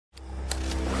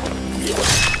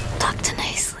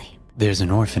There's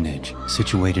an orphanage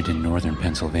situated in northern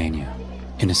Pennsylvania,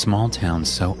 in a small town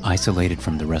so isolated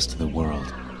from the rest of the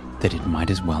world that it might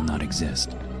as well not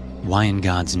exist. Why in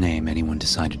God's name anyone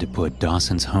decided to put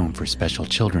Dawson's Home for Special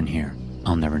Children here,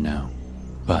 I'll never know.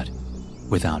 But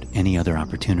without any other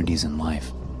opportunities in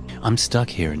life, I'm stuck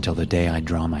here until the day I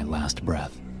draw my last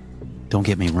breath. Don't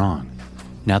get me wrong,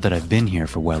 now that I've been here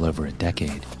for well over a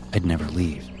decade, I'd never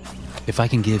leave. If I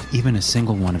can give even a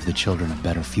single one of the children a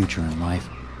better future in life,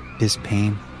 this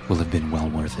pain will have been well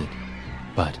worth it.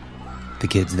 But the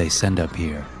kids they send up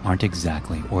here aren't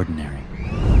exactly ordinary.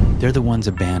 They're the ones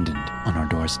abandoned on our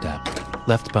doorstep,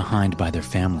 left behind by their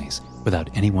families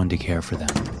without anyone to care for them.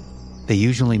 They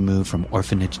usually move from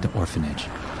orphanage to orphanage,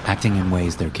 acting in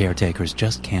ways their caretakers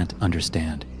just can't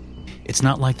understand. It's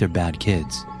not like they're bad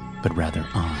kids, but rather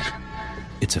odd.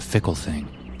 It's a fickle thing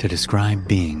to describe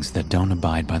beings that don't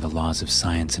abide by the laws of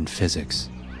science and physics.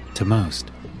 To most,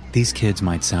 these kids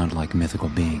might sound like mythical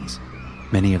beings.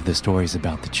 Many of the stories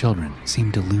about the children seem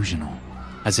delusional,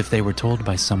 as if they were told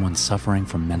by someone suffering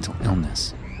from mental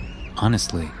illness.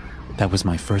 Honestly, that was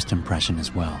my first impression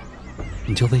as well,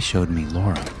 until they showed me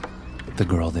Laura, the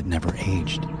girl that never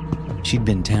aged. She'd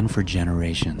been 10 for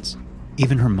generations.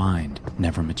 Even her mind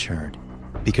never matured,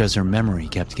 because her memory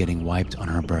kept getting wiped on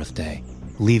her birthday,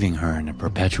 leaving her in a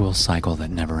perpetual cycle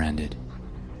that never ended.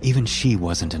 Even she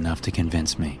wasn't enough to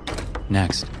convince me.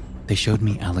 Next, they showed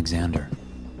me Alexander.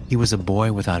 He was a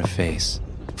boy without a face,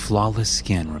 flawless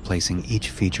skin replacing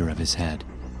each feature of his head.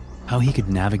 How he could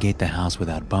navigate the house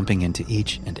without bumping into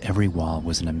each and every wall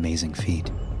was an amazing feat.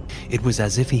 It was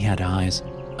as if he had eyes,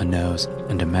 a nose,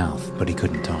 and a mouth, but he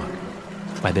couldn't talk.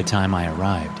 By the time I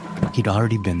arrived, he'd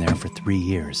already been there for 3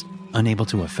 years, unable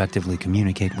to effectively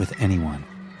communicate with anyone.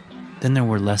 Then there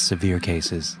were less severe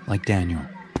cases, like Daniel.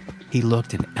 He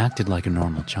looked and acted like a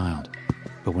normal child,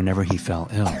 but whenever he fell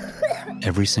ill,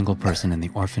 every single person in the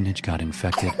orphanage got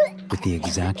infected with the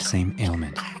exact same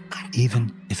ailment,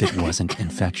 even if it wasn't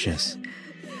infectious.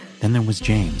 Then there was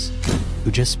James,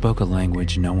 who just spoke a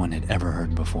language no one had ever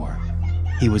heard before.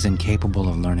 He was incapable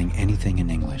of learning anything in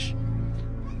English.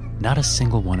 Not a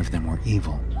single one of them were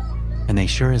evil, and they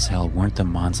sure as hell weren't the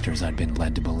monsters I'd been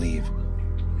led to believe.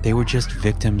 They were just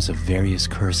victims of various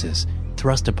curses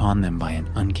thrust upon them by an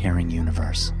uncaring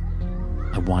universe.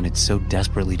 I wanted so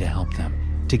desperately to help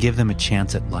them, to give them a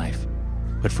chance at life,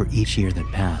 but for each year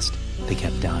that passed, they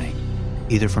kept dying,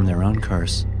 either from their own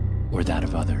curse or that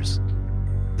of others.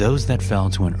 Those that fell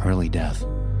to an early death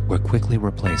were quickly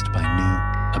replaced by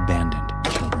new, abandoned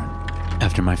children.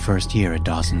 After my first year at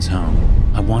Dawson's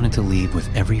Home, I wanted to leave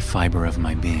with every fiber of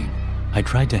my being. I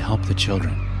tried to help the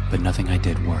children, but nothing I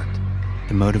did worked.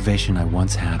 The motivation I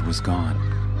once had was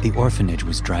gone. The orphanage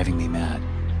was driving me mad.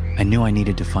 I knew I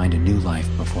needed to find a new life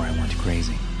before I went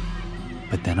crazy.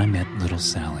 But then I met little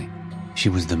Sally. She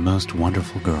was the most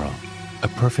wonderful girl, a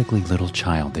perfectly little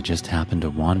child that just happened to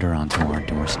wander onto our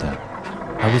doorstep.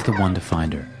 I was the one to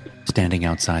find her, standing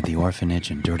outside the orphanage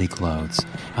in dirty clothes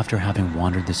after having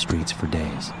wandered the streets for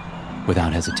days.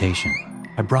 Without hesitation,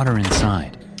 I brought her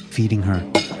inside, feeding her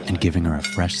and giving her a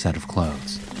fresh set of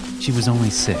clothes. She was only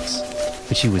 6,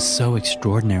 but she was so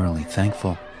extraordinarily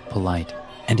thankful, polite,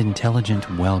 and intelligent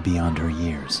well beyond her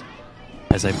years.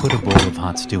 As I put a bowl of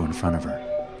hot stew in front of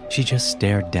her, she just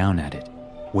stared down at it,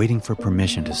 waiting for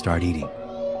permission to start eating.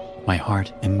 My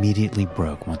heart immediately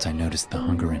broke once I noticed the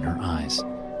hunger in her eyes,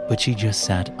 but she just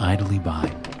sat idly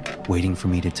by, waiting for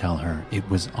me to tell her it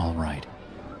was all right.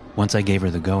 Once I gave her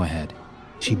the go-ahead,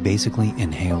 she basically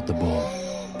inhaled the bowl,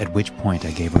 at which point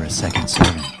I gave her a second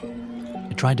serving.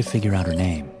 I tried to figure out her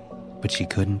name, but she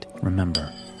couldn't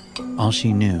remember. All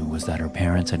she knew was that her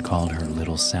parents had called her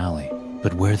Little Sally,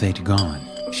 but where they'd gone,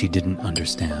 she didn't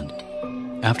understand.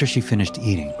 After she finished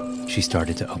eating, she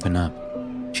started to open up.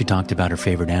 She talked about her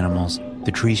favorite animals,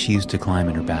 the tree she used to climb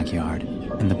in her backyard,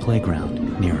 and the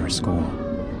playground near her school.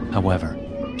 However,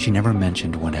 she never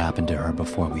mentioned what happened to her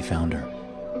before we found her.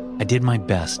 I did my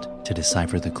best to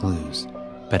decipher the clues,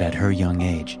 but at her young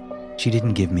age, she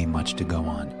didn't give me much to go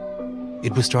on.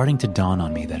 It was starting to dawn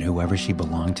on me that whoever she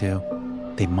belonged to,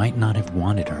 they might not have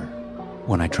wanted her.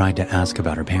 When I tried to ask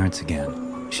about her parents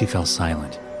again, she fell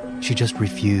silent. She just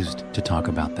refused to talk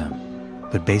about them.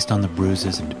 But based on the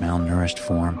bruises and malnourished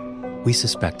form, we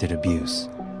suspected abuse.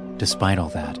 Despite all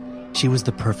that, she was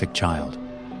the perfect child,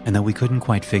 and though we couldn't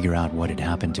quite figure out what had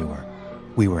happened to her,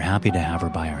 we were happy to have her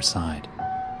by our side.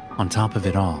 On top of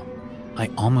it all, I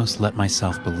almost let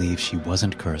myself believe she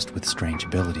wasn't cursed with strange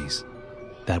abilities.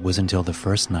 That was until the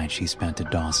first night she spent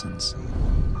at Dawson's.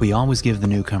 We always give the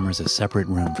newcomers a separate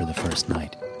room for the first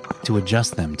night, to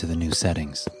adjust them to the new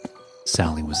settings.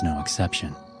 Sally was no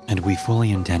exception, and we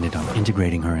fully intended on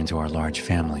integrating her into our large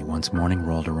family once morning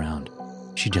rolled around.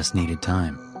 She just needed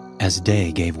time. As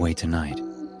day gave way to night,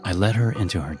 I led her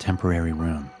into her temporary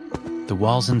room. The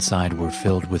walls inside were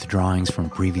filled with drawings from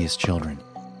previous children,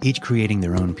 each creating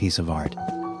their own piece of art.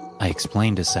 I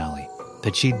explained to Sally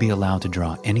that she'd be allowed to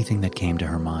draw anything that came to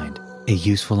her mind, a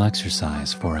useful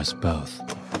exercise for us both.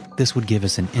 This would give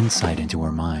us an insight into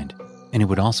her mind, and it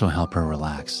would also help her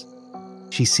relax.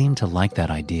 She seemed to like that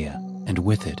idea, and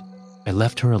with it, I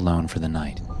left her alone for the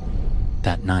night.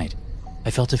 That night,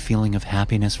 I felt a feeling of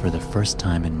happiness for the first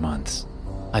time in months.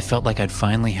 I felt like I'd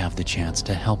finally have the chance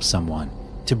to help someone,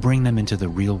 to bring them into the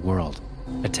real world,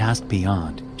 a task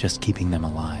beyond just keeping them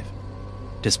alive.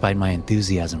 Despite my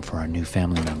enthusiasm for our new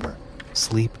family member,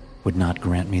 sleep would not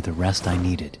grant me the rest I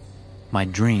needed. My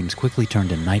dreams quickly turned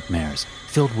to nightmares,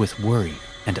 filled with worry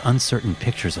and uncertain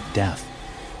pictures of death.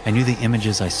 I knew the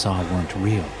images I saw weren't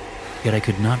real, yet I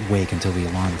could not wake until the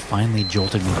alarm finally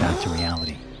jolted me back to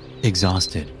reality.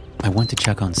 Exhausted, I went to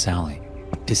check on Sally,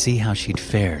 to see how she'd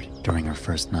fared during her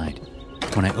first night.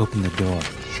 When I opened the door,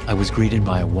 I was greeted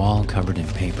by a wall covered in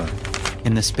paper.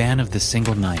 In the span of this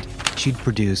single night, she'd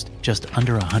produced just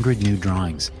under 100 new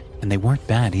drawings, and they weren't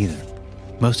bad either.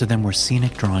 Most of them were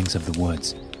scenic drawings of the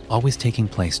woods, always taking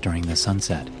place during the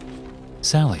sunset.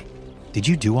 "Sally, did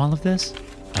you do all of this?"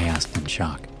 I asked in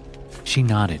shock. She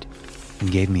nodded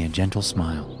and gave me a gentle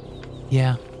smile.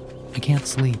 "Yeah, I can't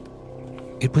sleep."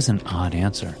 It was an odd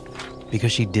answer,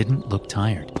 because she didn't look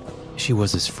tired. She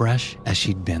was as fresh as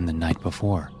she'd been the night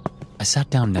before. I sat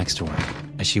down next to her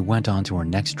as she went on to her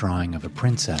next drawing of a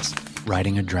princess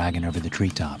riding a dragon over the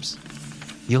treetops.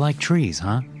 "You like trees,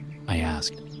 huh?" I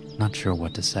asked, not sure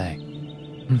what to say.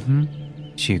 "Mm-hmm,"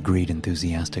 she agreed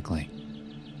enthusiastically.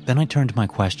 Then I turned my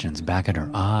questions back at her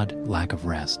odd lack of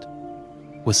rest.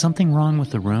 "Was something wrong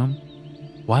with the room?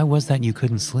 Why was that you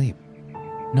couldn't sleep?"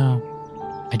 "No,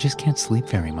 I just can't sleep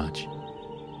very much."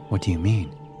 "What do you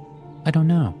mean?" "I don't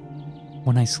know.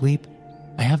 When I sleep,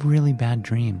 I have really bad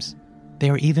dreams. They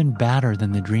are even badder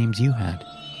than the dreams you had."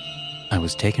 I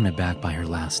was taken aback by her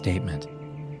last statement.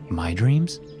 "My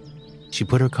dreams?" She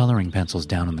put her coloring pencils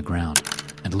down on the ground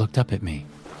and looked up at me.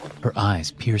 Her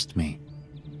eyes pierced me,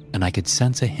 and I could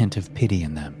sense a hint of pity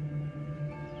in them.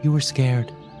 "You were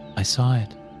scared. I saw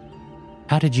it."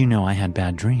 "How did you know I had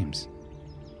bad dreams?"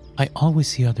 "I always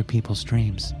see other people's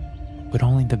dreams, but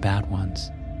only the bad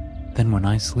ones. Then when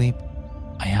I sleep,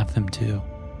 I have them too."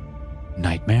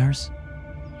 "Nightmares?"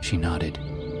 She nodded.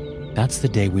 That's the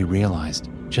day we realized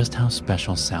just how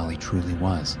special Sally truly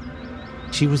was.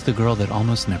 She was the girl that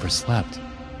almost never slept,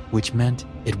 which meant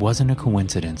it wasn't a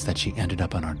coincidence that she ended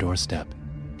up on our doorstep.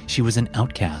 She was an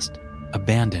outcast,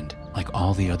 abandoned like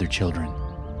all the other children.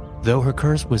 Though her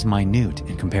curse was minute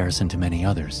in comparison to many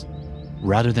others,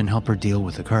 rather than help her deal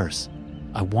with the curse,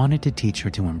 I wanted to teach her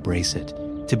to embrace it,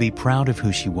 to be proud of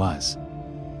who she was.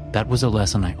 That was a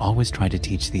lesson I always tried to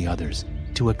teach the others,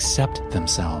 to accept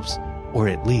themselves, or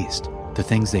at least the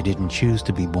things they didn't choose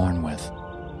to be born with.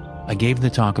 I gave the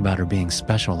talk about her being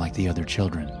special like the other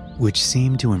children, which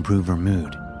seemed to improve her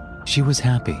mood. She was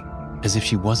happy, as if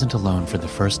she wasn't alone for the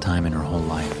first time in her whole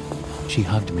life. She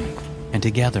hugged me, and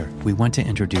together we went to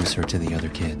introduce her to the other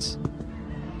kids.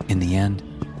 In the end,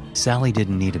 Sally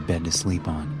didn't need a bed to sleep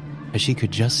on, as she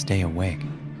could just stay awake.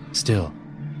 Still,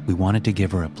 we wanted to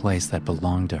give her a place that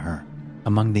belonged to her,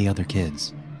 among the other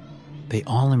kids. They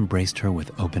all embraced her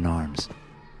with open arms,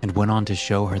 and went on to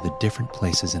show her the different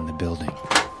places in the building.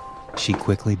 She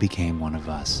quickly became one of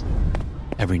us.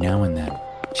 Every now and then,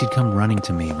 she'd come running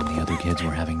to me when the other kids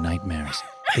were having nightmares.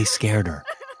 They scared her,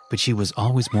 but she was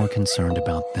always more concerned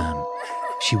about them.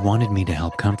 She wanted me to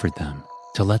help comfort them,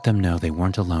 to let them know they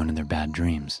weren't alone in their bad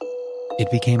dreams.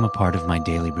 It became a part of my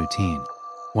daily routine,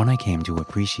 one I came to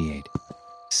appreciate.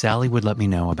 Sally would let me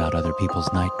know about other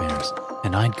people's nightmares,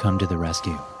 and I'd come to the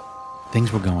rescue.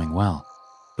 Things were going well,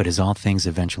 but as all things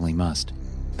eventually must,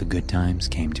 the good times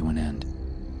came to an end.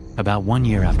 About 1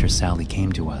 year after Sally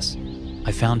came to us,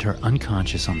 I found her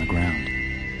unconscious on the ground.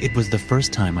 It was the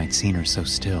first time I'd seen her so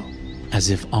still, as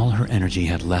if all her energy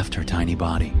had left her tiny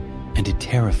body, and it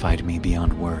terrified me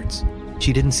beyond words.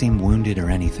 She didn't seem wounded or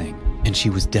anything, and she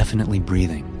was definitely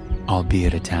breathing,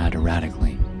 albeit a tad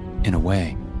erratically. In a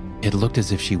way, it looked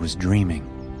as if she was dreaming,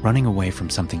 running away from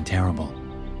something terrible.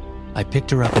 I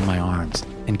picked her up in my arms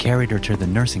and carried her to the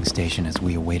nursing station as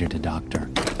we awaited a doctor.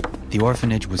 The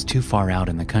orphanage was too far out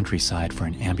in the countryside for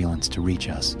an ambulance to reach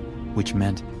us, which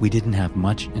meant we didn't have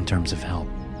much in terms of help,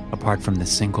 apart from the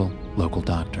single local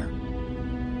doctor.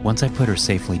 Once I put her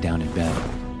safely down in bed,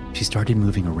 she started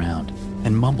moving around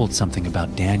and mumbled something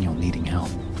about Daniel needing help.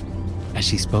 As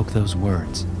she spoke those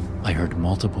words, I heard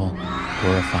multiple,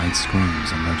 horrified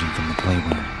screams emerging from the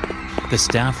playroom. The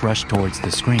staff rushed towards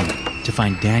the screen to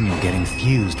find Daniel getting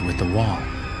fused with the wall.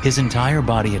 His entire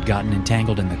body had gotten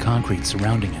entangled in the concrete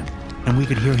surrounding him, and we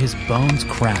could hear his bones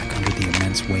crack under the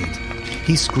immense weight.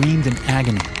 He screamed in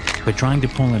agony, but trying to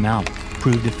pull him out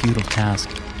proved a futile task.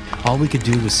 All we could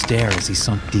do was stare as he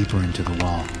sunk deeper into the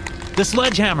wall. "The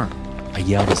sledgehammer!" I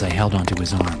yelled as I held onto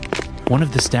his arm. One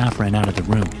of the staff ran out of the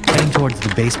room, heading towards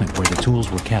the basement where the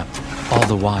tools were kept. All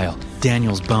the while,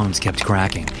 Daniel's bones kept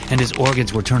cracking, and his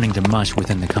organs were turning to mush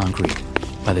within the concrete.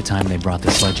 By the time they brought the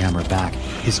sledgehammer back,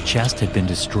 his chest had been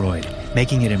destroyed,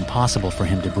 making it impossible for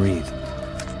him to breathe.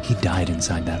 He died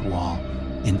inside that wall,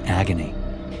 in agony,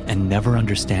 and never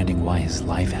understanding why his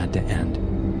life had to end.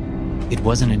 It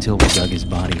wasn't until we dug his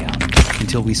body out,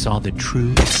 until we saw the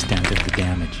true extent of the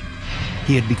damage.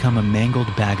 He had become a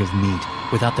mangled bag of meat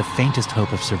without the faintest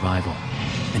hope of survival,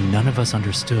 and none of us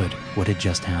understood what had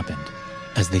just happened.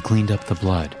 As they cleaned up the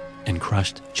blood and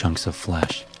crushed chunks of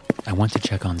flesh, I went to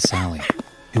check on Sally,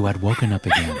 who had woken up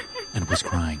again and was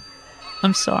crying.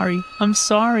 I'm sorry.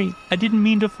 I didn't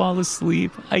mean to fall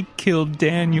asleep. I killed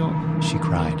Daniel," she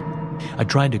cried. I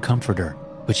tried to comfort her,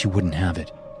 but she wouldn't have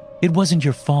it. "It wasn't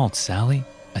your fault, Sally,"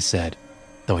 I said,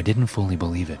 though I didn't fully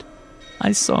believe it.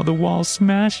 "I saw the wall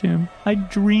smash him. I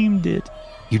dreamed it."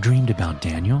 "You dreamed about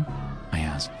Daniel?" I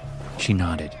asked. She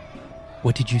nodded.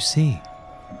 "What did you see?"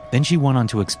 Then she went on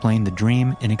to explain the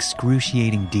dream in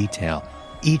excruciating detail,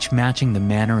 each matching the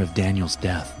manner of Daniel's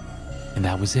death. And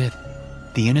that was it.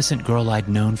 The innocent girl I'd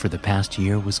known for the past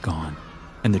year was gone,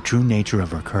 and the true nature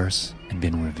of her curse had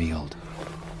been revealed.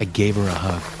 I gave her a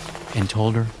hug and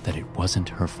told her that it wasn't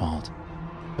her fault.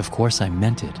 Of course I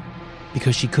meant it,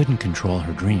 because she couldn't control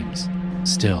her dreams.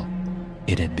 Still,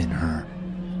 it had been her.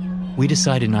 We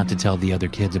decided not to tell the other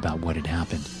kids about what had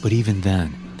happened, but even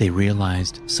then, they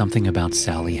realized something about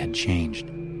Sally had changed.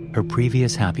 Her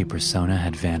previous happy persona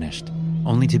had vanished,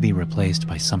 only to be replaced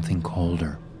by something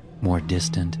colder, more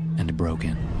distant and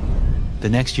broken. The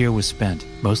next year was spent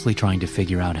mostly trying to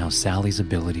figure out how Sally's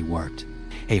ability worked,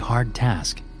 a hard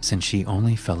task since she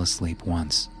only fell asleep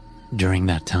once. During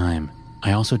that time,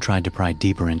 I also tried to pry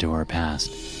deeper into her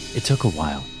past. It took a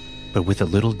while, but with the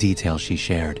little details she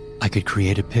shared, I could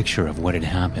create a picture of what had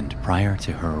happened prior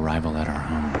to her arrival at our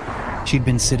home. She'd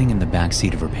been sitting in the back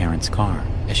seat of her parents' car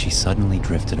as she suddenly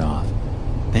drifted off.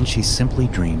 Then she simply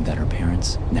dreamed that her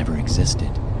parents never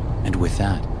existed. And with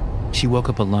that, she woke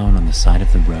up alone on the side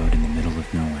of the road in the middle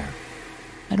of nowhere.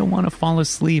 "I don't want to fall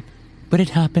asleep, but it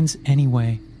happens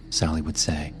anyway," Sally would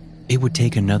say. It would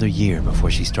take another year before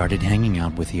she started hanging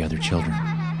out with the other children.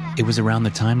 It was around the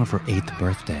time of her 8th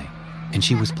birthday, and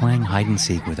she was playing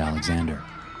hide-and-seek with Alexander.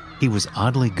 He was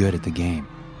oddly good at the game,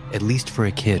 at least for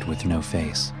a kid with no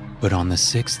face. But on the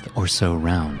 6th or so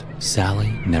round,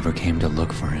 Sally never came to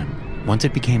look for him. Once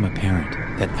it became apparent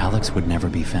that Alex would never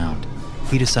be found,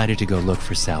 he decided to go look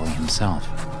for Sally himself,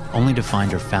 only to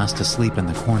find her fast asleep in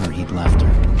the corner he'd left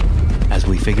her. As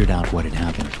we figured out what had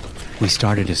happened, we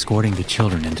started escorting the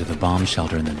children into the bomb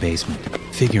shelter in the basement,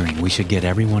 figuring we should get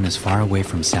everyone as far away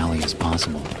from Sally as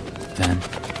possible. Then,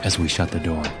 as we shut the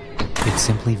door, it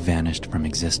simply vanished from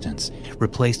existence,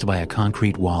 replaced by a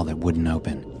concrete wall that wouldn't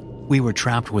open. We were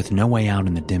trapped with no way out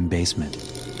in the dim basement.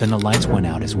 Then the lights went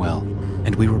out as well,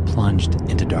 and we were plunged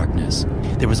into darkness.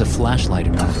 There was a flashlight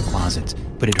in one of the closets,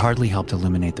 but it hardly helped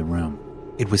illuminate the room.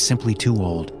 It was simply too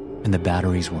old, and the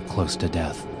batteries were close to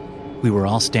death. We were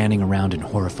all standing around in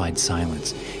horrified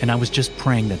silence, and I was just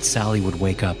praying that Sally would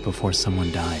wake up before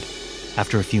someone died.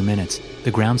 After a few minutes,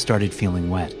 the ground started feeling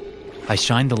wet. I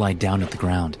shined the light down at the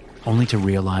ground, only to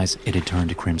realize it had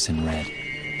turned crimson red.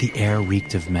 The air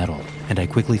reeked of metal, and I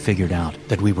quickly figured out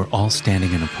that we were all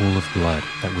standing in a pool of blood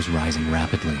that was rising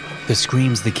rapidly. The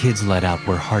screams the kids let out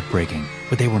were heartbreaking,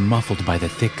 but they were muffled by the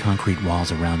thick concrete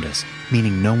walls around us,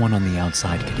 meaning no one on the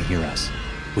outside could hear us.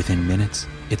 Within minutes,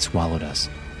 it swallowed us.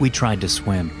 We tried to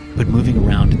swim, but moving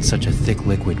around in such a thick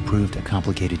liquid proved a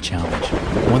complicated challenge.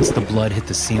 Once the blood hit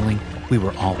the ceiling, we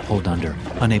were all pulled under,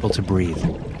 unable to breathe.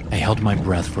 I held my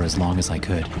breath for as long as I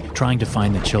could, trying to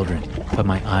find the children, but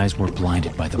my eyes were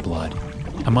blinded by the blood.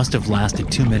 I must have lasted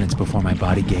 2 minutes before my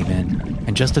body gave in,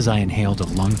 and just as I inhaled a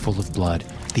lungful of blood,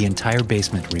 the entire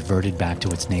basement reverted back to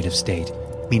its native state,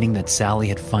 meaning that Sally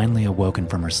had finally awoken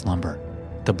from her slumber.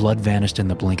 The blood vanished in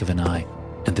the blink of an eye,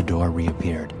 and the door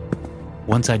reappeared.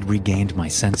 Once I'd regained my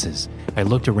senses, I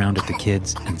looked around at the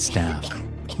kids and staff.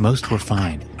 Most were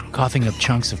fine, coughing up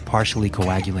chunks of partially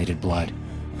coagulated blood,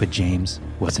 but James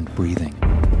wasn't breathing.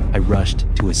 I rushed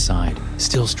to his side,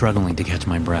 still struggling to catch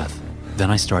my breath. Then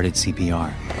I started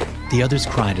CPR. The others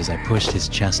cried as I pushed his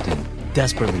chest in,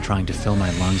 desperately trying to fill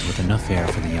my lungs with enough air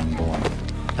for the young boy.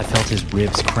 I felt his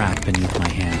ribs crack beneath my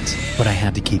hands, but I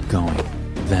had to keep going.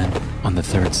 Then, on the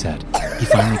third set, he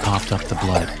finally coughed up the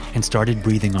blood and started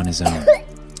breathing on his own.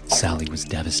 Sally was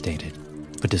devastated,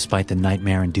 but despite the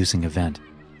nightmare-inducing event,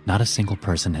 not a single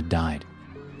person had died.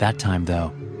 That time,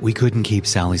 though, we couldn't keep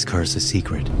Sally's curse a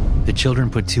secret. The children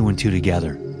put 2 and 2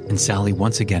 together, and Sally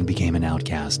once again became an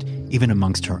outcast, even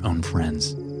amongst her own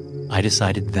friends. I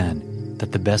decided then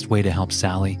that the best way to help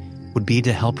Sally would be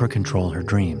to help her control her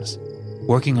dreams.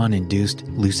 Working on induced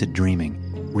lucid dreaming,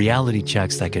 reality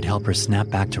checks that could help her snap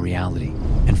back to reality,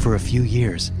 and for a few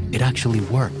years, it actually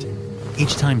worked.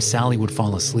 Each time Sally would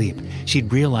fall asleep,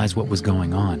 she'd realize what was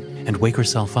going on and wake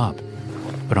herself up.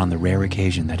 But on the rare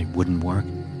occasion that it wouldn't work,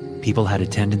 people had a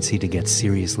tendency to get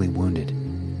seriously wounded.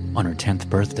 On her 10th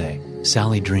birthday,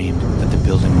 Sally dreamed that the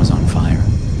building was on fire.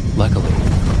 Luckily,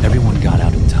 everyone got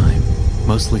out in time,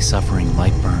 mostly suffering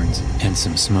light burns and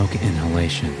some smoke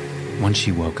inhalation. Once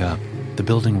she woke up, the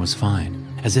building was fine,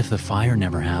 as if the fire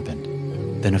never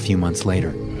happened. Then a few months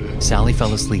later, Sally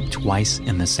fell asleep twice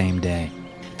in the same day.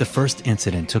 The first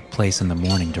incident took place in the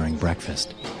morning during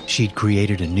breakfast. She'd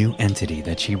created a new entity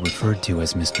that she referred to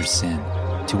as Mr. Sin.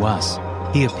 To us,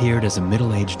 he appeared as a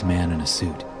middle-aged man in a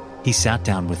suit. He sat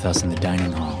down with us in the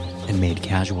dining hall and made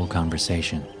casual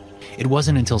conversation. It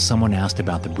wasn't until someone asked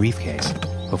about the briefcase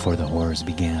before the horrors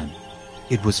began.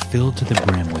 It was filled to the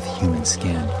brim with human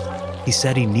skin. He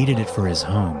said he needed it for his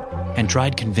home and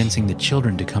tried convincing the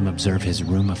children to come observe his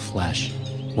room of flesh.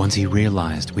 Once he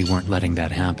realized we weren't letting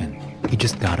that happen, he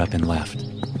just got up and left.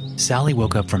 Sally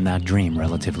woke up from that dream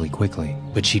relatively quickly,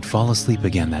 but she'd fall asleep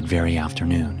again that very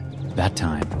afternoon. That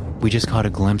time, we just caught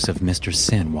a glimpse of Mr.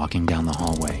 Sin walking down the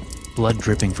hallway, blood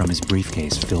dripping from his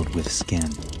briefcase filled with skin.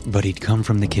 But he'd come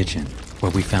from the kitchen,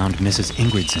 where we found Mrs.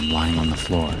 Ingridson lying on the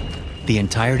floor. The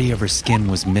entirety of her skin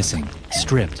was missing,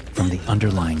 stripped from the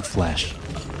underlying flesh.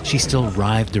 She still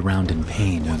writhed around in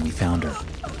pain when we found her,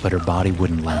 but her body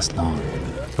wouldn't last long.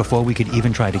 Before we could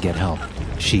even try to get help,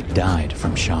 she died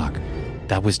from shock.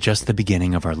 That was just the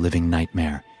beginning of our living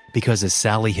nightmare, because as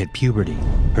Sally hit puberty,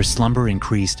 her slumber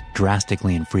increased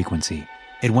drastically in frequency.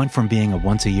 It went from being a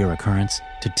once-a-year occurrence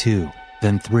to 2,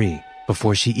 then 3.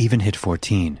 Before she even hit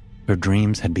 14, her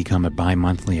dreams had become a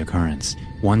bi-monthly occurrence,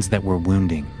 ones that were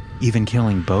wounding, even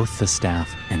killing both the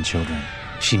staff and children.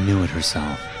 She knew it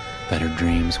herself, that her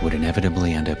dreams would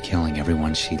inevitably end up killing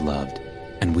everyone she loved,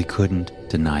 and we couldn't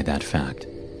deny that fact.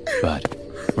 But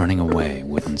running away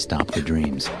wouldn't stop the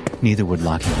dreams, neither would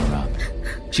locking her up.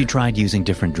 She tried using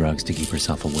different drugs to keep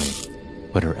herself awake,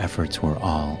 but her efforts were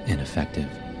all ineffective.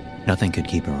 Nothing could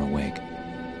keep her awake.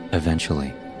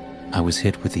 Eventually, I was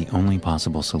hit with the only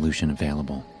possible solution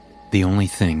available. The only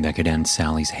thing that could end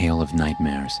Sally's hail of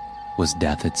nightmares was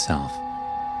death itself.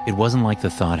 It wasn't like the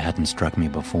thought hadn't struck me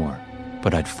before,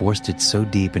 but I'd forced it so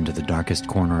deep into the darkest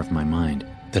corner of my mind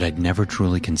that I'd never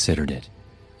truly considered it.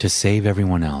 To save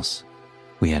everyone else,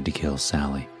 we had to kill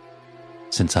Sally.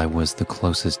 Since I was the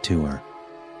closest to her,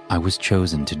 I was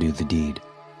chosen to do the deed.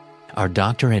 Our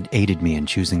doctor had aided me in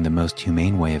choosing the most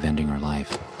humane way of ending her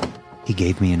life. He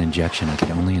gave me an injection I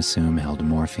could only assume held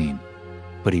morphine,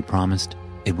 but he promised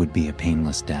it would be a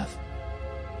painless death.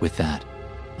 With that,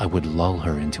 I would lull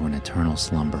her into an eternal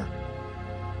slumber.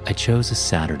 I chose a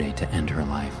Saturday to end her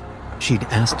life. She'd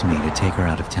asked me to take her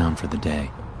out of town for the day,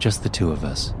 just the two of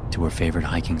us, to her favorite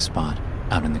hiking spot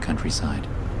out in the countryside.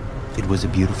 It was a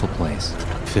beautiful place,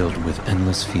 filled with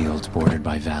endless fields bordered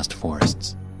by vast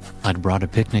forests. I'd brought a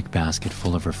picnic basket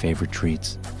full of her favorite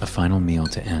treats, a final meal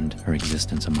to end her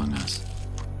existence among us.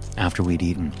 After we'd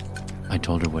eaten, I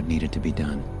told her what needed to be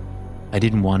done. I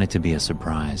didn't want it to be a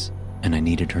surprise, and I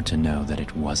needed her to know that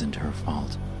it wasn't her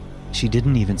fault. She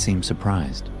didn't even seem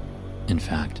surprised. In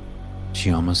fact,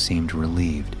 she almost seemed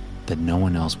relieved that no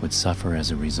one else would suffer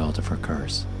as a result of her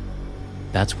curse.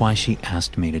 That's why she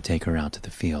asked me to take her out to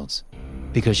the fields,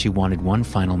 because she wanted one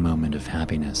final moment of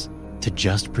happiness, to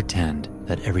just pretend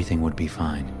that everything would be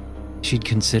fine. She'd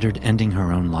considered ending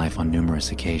her own life on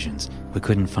numerous occasions, but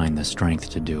couldn't find the strength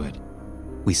to do it.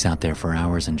 We sat there for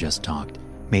hours and just talked,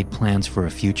 made plans for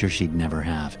a future she'd never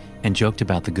have, and joked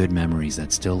about the good memories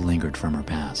that still lingered from her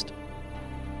past.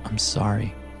 "I'm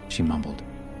sorry," she mumbled.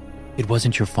 "It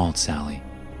wasn't your fault, Sally.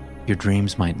 Your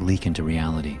dreams might leak into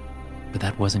reality, but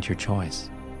that wasn't your choice.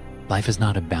 Life is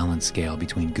not a balanced scale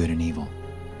between good and evil.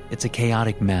 It's a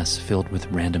chaotic mess filled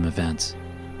with random events.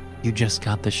 You just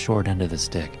got the short end of the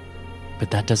stick,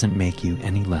 but that doesn't make you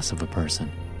any less of a person.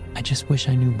 I just wish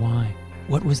I knew why.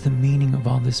 What was the meaning of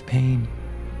all this pain?"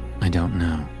 "I don't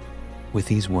know." With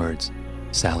these words,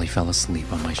 Sally fell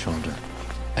asleep on my shoulder.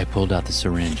 I pulled out the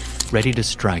syringe, ready to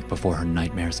strike before her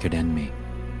nightmares could end me.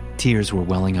 Tears were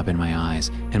welling up in my eyes,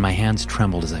 and my hands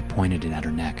trembled as I pointed it at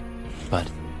her neck. But,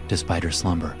 despite her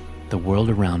slumber, the world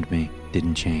around me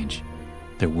didn't change.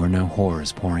 There were no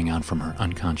horrors pouring out from her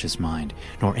unconscious mind,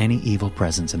 nor any evil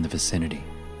presence in the vicinity.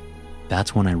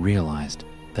 That's when I realized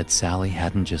that Sally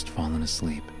hadn't just fallen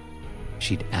asleep.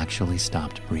 She'd actually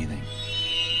stopped breathing.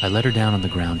 I let her down on the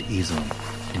ground easily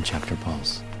and checked her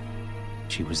pulse.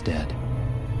 She was dead.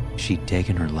 She'd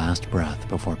taken her last breath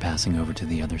before passing over to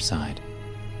the other side,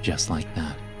 just like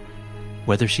that.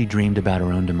 Whether she dreamed about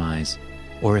her own demise,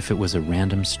 or if it was a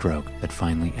random stroke that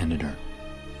finally ended her,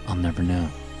 I'll never know.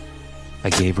 I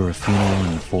gave her a funeral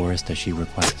in the forest as she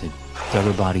requested, dug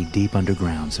her body deep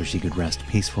underground so she could rest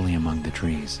peacefully among the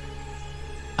trees.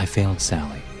 I failed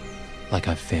Sally, like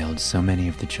I've failed so many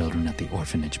of the children at the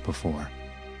orphanage before.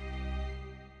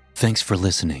 Thanks for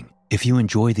listening. If you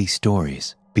enjoy these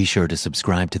stories, be sure to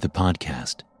subscribe to the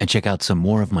podcast and check out some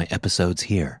more of my episodes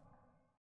here.